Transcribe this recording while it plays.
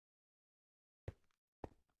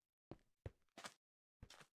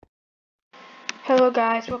Hello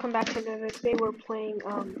guys, welcome back to another. Today we're playing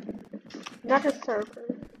another server.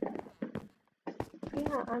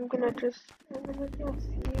 Yeah, I'm gonna see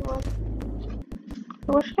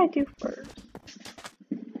what should I do first?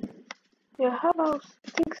 Yeah, how about I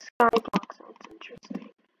think Skyblock sounds interesting.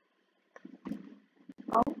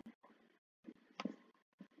 Oh,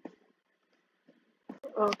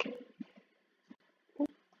 okay.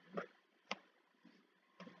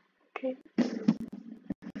 Okay.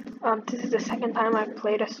 This is the second time I've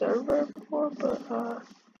played a server before, but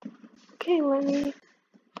okay, let me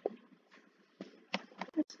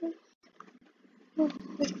what's this?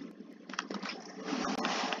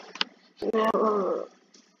 Now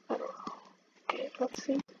I don't know. Okay, let's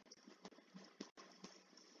see.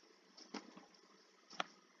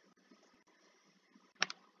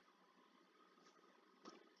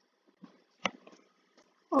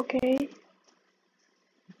 Okay.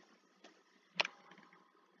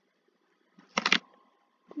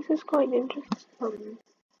 This is quite interesting.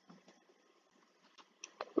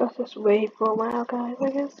 Let's just wait for a while, guys, I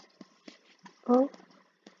guess. Oh.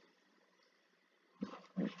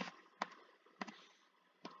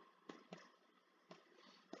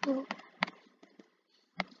 Oh.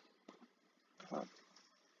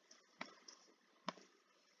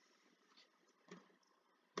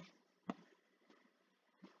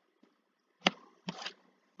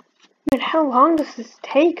 Man, how long does this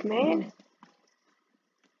take, man?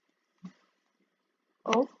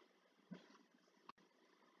 Oh.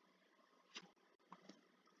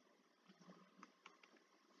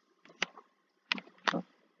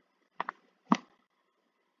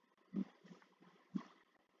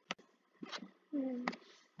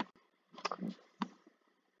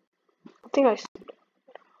 I think I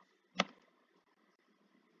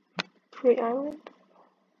free island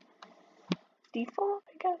default,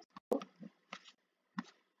 I guess.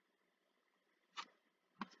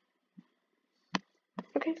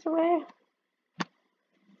 Okay, so where?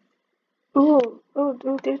 Oh,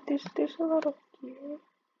 there's a lot of gear.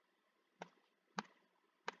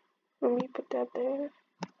 Let me put that there.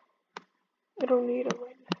 I don't need it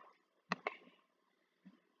right now. Okay.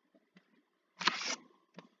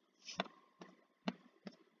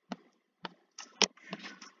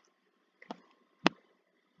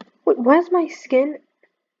 Wait, why's my skin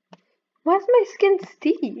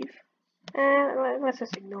Steve? Let's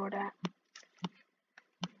just ignore that.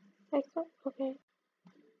 Okay.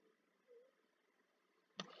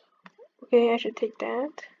 Okay, I should take that.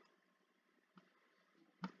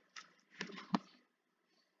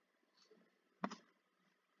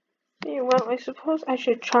 Yeah, well, I suppose I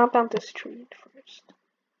should chop down this tree first.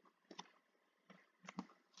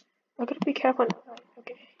 I gotta be careful.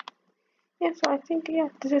 Okay. Yeah, so I think, yeah,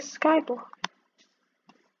 this is Skyblock.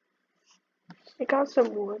 I got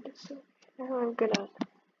some wood, so now I'm gonna.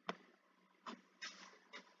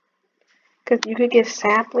 Because you could get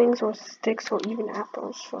saplings or sticks or even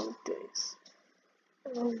apples from this.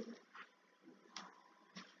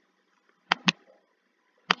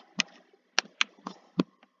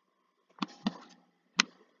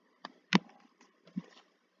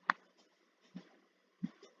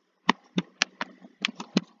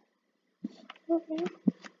 Okay.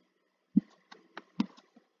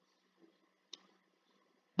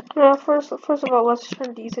 First of all, let's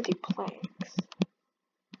turn these into planks.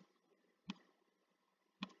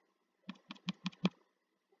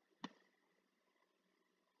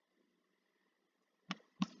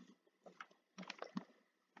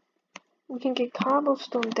 We can get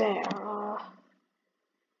cobblestone there.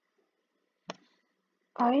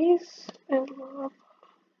 Ice and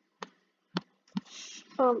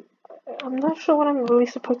I'm not sure what I'm really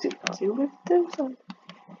supposed to do with this.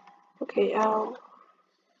 Okay, oh,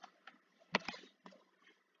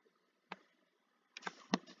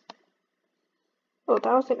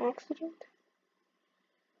 that was an accident.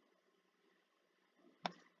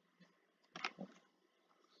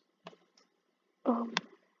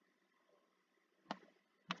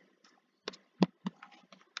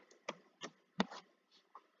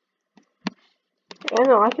 I don't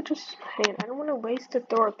know, I could just hand. I don't want to waste the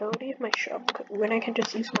durability of my shovel when I can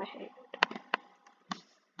just use my hand.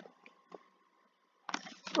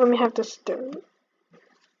 Let me have this dirt.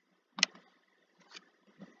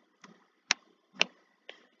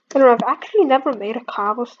 I don't know, I've actually never made a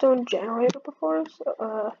cobblestone generator before,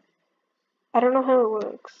 so, I don't know how it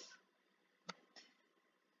works.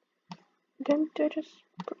 Then I just...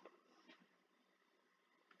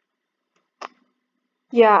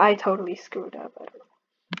 Yeah, I totally screwed up, I don't know.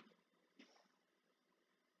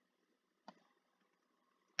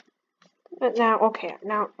 Now, okay,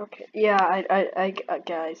 okay. Yeah, I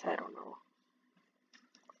guys, I don't know.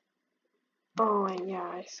 Oh, and yeah,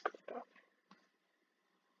 I screwed up.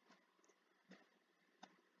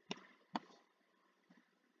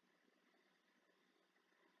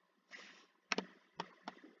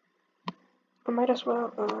 I might as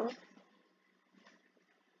well,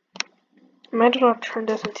 turn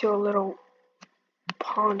this into a little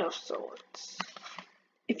pond of sorts,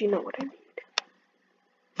 if you know what I mean.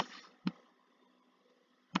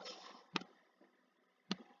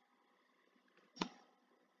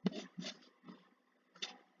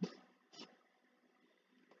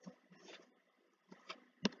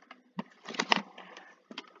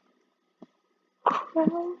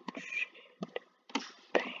 Crouch.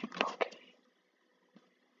 Bam. Okay.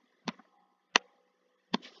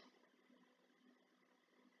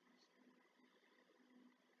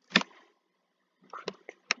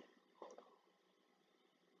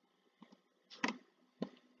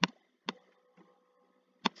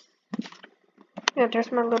 Yeah,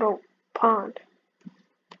 there's my little pond.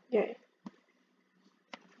 Yay.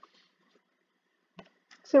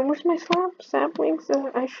 So where's my saplings?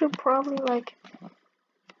 I should probably like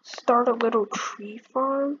start a little tree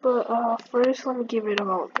farm, but first let me get rid of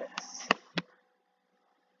all this.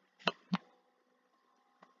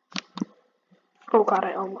 Oh god,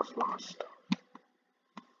 I almost lost.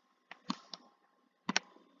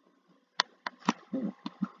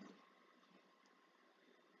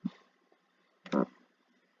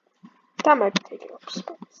 That might be taking up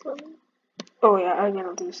space. Oh yeah, I'm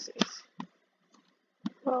gonna lose this.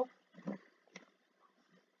 Well,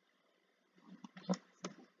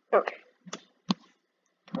 okay.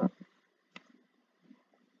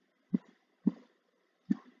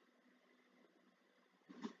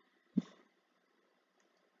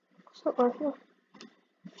 So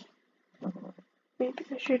maybe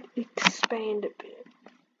I should expand a bit.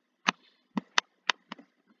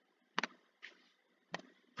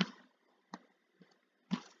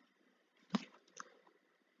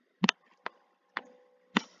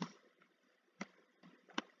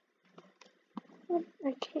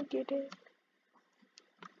 I can't get it.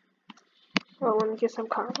 Oh, let me get some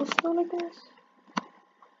cobblestone, I guess.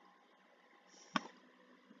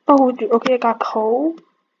 Oh, dude, okay, I got coal.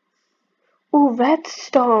 Ooh,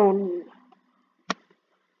 redstone.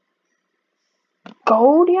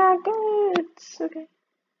 Gold, yeah, good. Okay.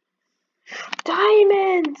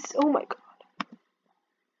 Diamonds! Oh my god.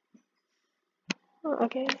 Oh,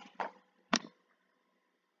 okay.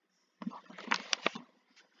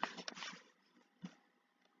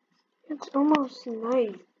 It's almost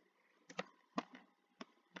night.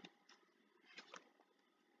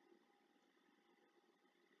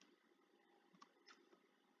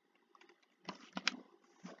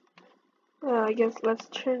 I guess let's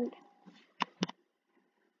turn.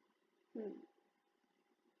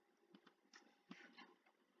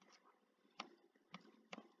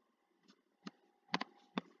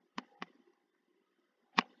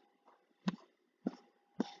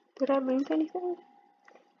 Did I move anything?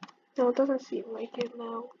 No, it doesn't seem like it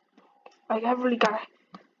now. Like, I really gotta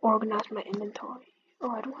organize my inventory.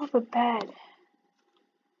 Oh, I don't have a bed.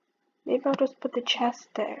 Maybe I'll just put the chest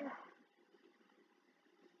there.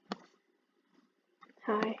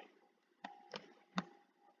 Hi.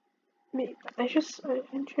 Maybe I should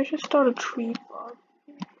start a tree farm.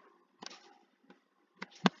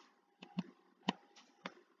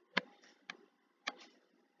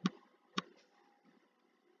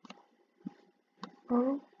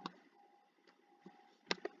 Oh.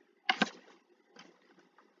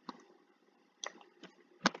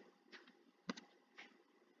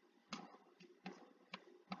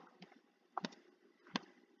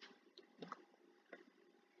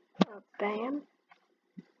 Bam.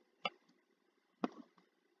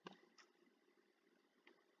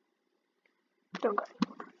 Don't got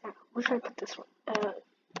it. Where should I put this one?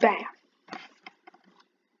 Bam.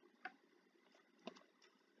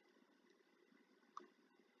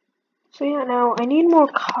 So yeah, now I need more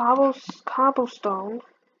cobblestone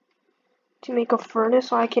to make a furnace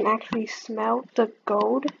so I can actually smelt the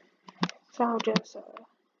gold. So I'll just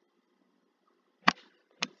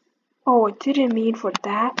oh, it didn't mean for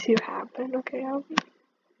that to happen. Okay, I'll be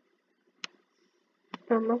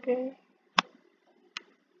okay.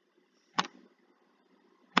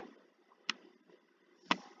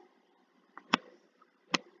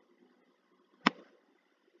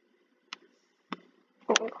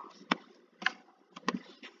 Oh,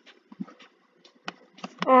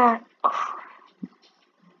 ah, crap.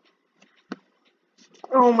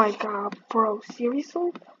 Oh my god, bro,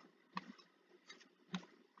 seriously?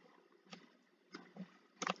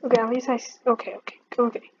 Okay, at least okay.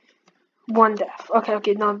 One death.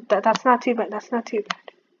 Okay, no, that's not too bad. That's not too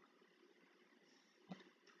bad.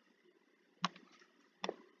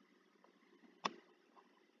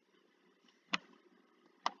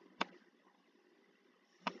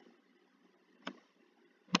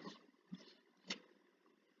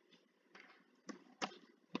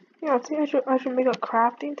 Yeah, I think I should make a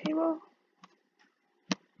crafting table.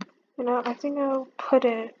 You know, I think I'll put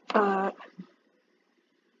it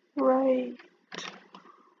right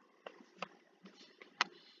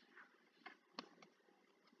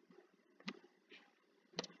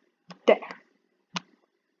there.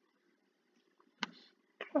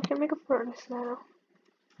 I can make a furnace now.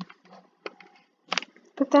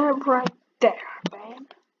 Put that right there, man.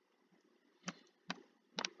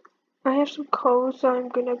 I have some coal, so I'm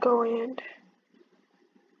gonna go and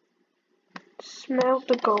smelt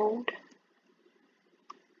the gold.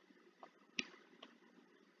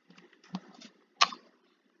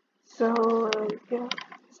 So, yeah.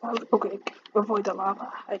 So, okay, avoid the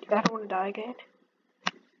lava. I don't want to die again.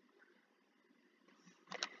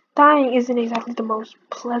 Dying isn't exactly the most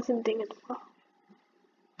pleasant thing in the world.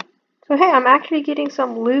 So, hey, I'm actually getting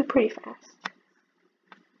some loot pretty fast.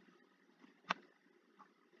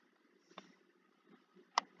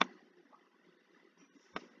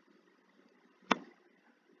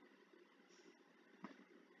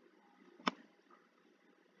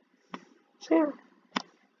 So, yeah.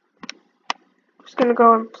 I'm just gonna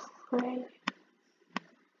go and play.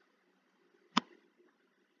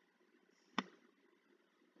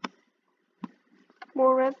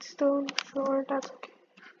 More redstone, sure, that's okay.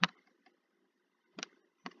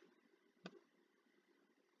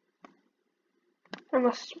 I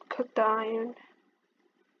must cook the iron.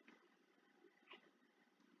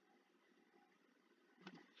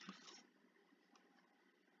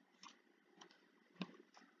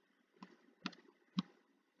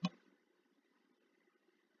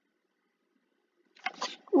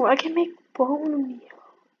 Oh, I can make bone meal.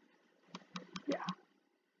 Yeah.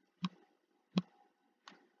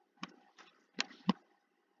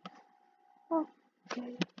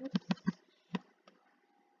 Okay.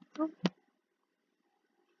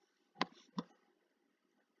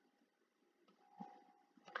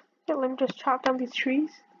 Yeah, let me just chop down these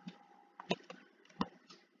trees.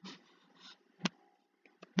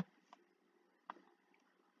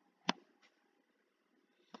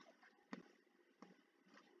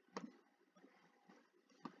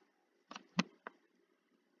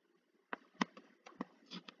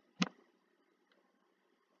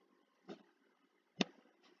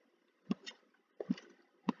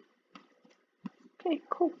 Okay,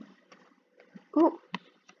 cool. Ooh.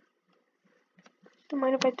 Don't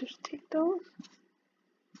mind if I just take those?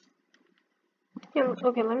 Yeah,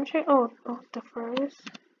 okay, let me check. Oh, the furnace.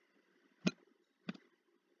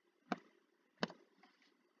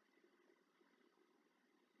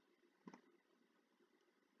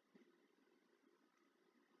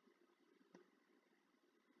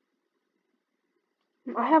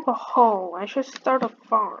 I have a hoe. I should start a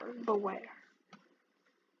farm, but where?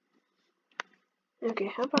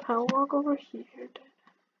 Okay, how about I'll walk over here then?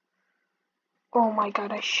 Oh my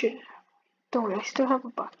god, I should have. Don't worry, I still have a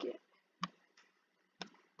bucket.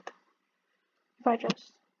 If I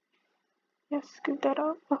just... Yes, scoop that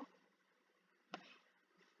up. Oh.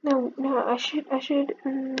 No, I should make sure.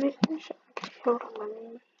 Okay, hold on, let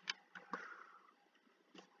me...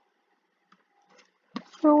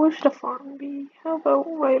 No, where should the farm be? How about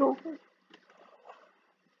right over?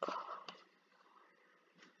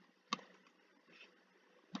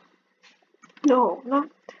 No, not...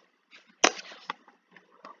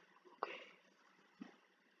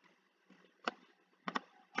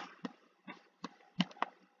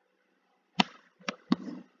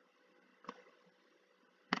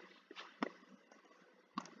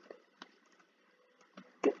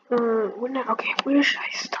 Okay, where should I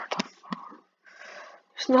start the farm?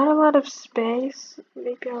 There's not a lot of space.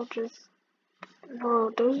 Maybe I'll just...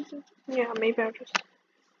 No, those... Yeah, maybe I'll just...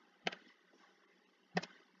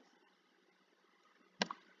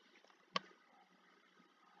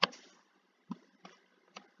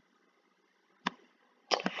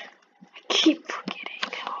 I keep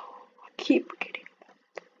forgetting. Oh, I keep forgetting.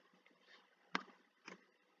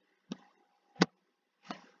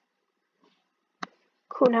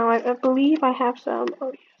 Cool, now I believe I have some...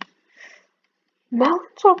 Oh, yeah.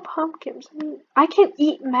 Melons or pumpkins? I mean, I can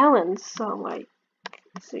eat melons, so like...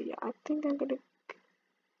 So yeah, I think I'm gonna...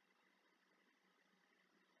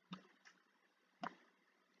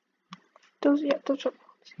 Those are...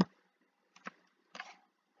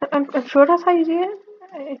 I'm sure that's how you do it.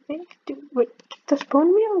 I think. Wait, does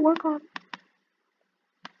bone meal work on...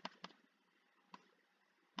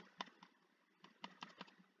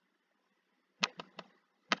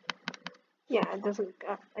 Yeah, it doesn't...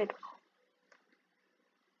 I don't know.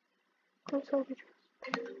 That's how we do it.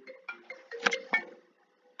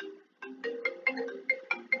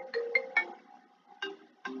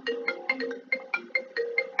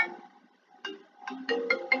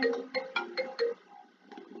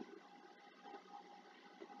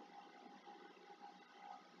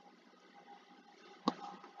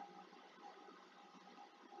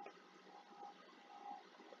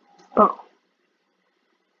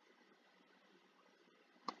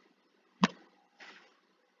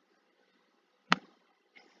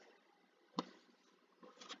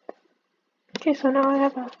 Okay, so now I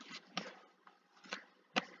have a...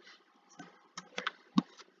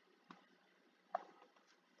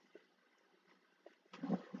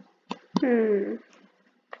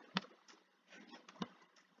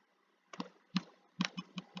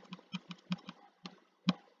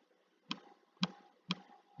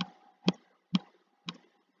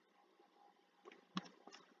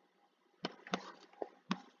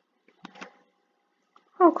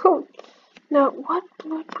 Oh, cool. Now, what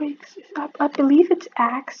blood breaks? I believe it's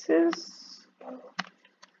Axis.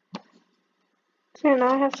 So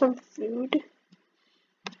now I have some food.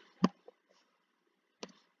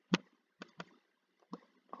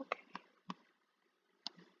 Okay.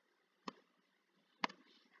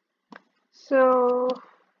 So,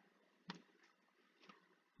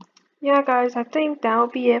 yeah, guys, I think that'll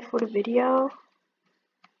be it for the video.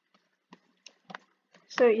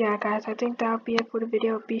 So, yeah, guys, I think that'll be it for the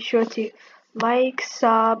video. Be sure to like,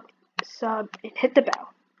 sub, and hit the bell.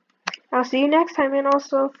 I'll see you next time, and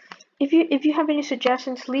also, if you have any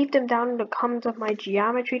suggestions, leave them down in the comments of my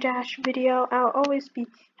Geometry Dash video. I'll always be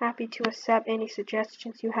happy to accept any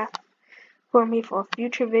suggestions you have for me for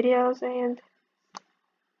future videos, and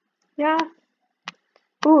yeah.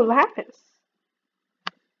 Ooh, lapis.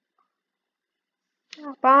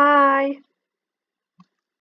 Yeah, bye.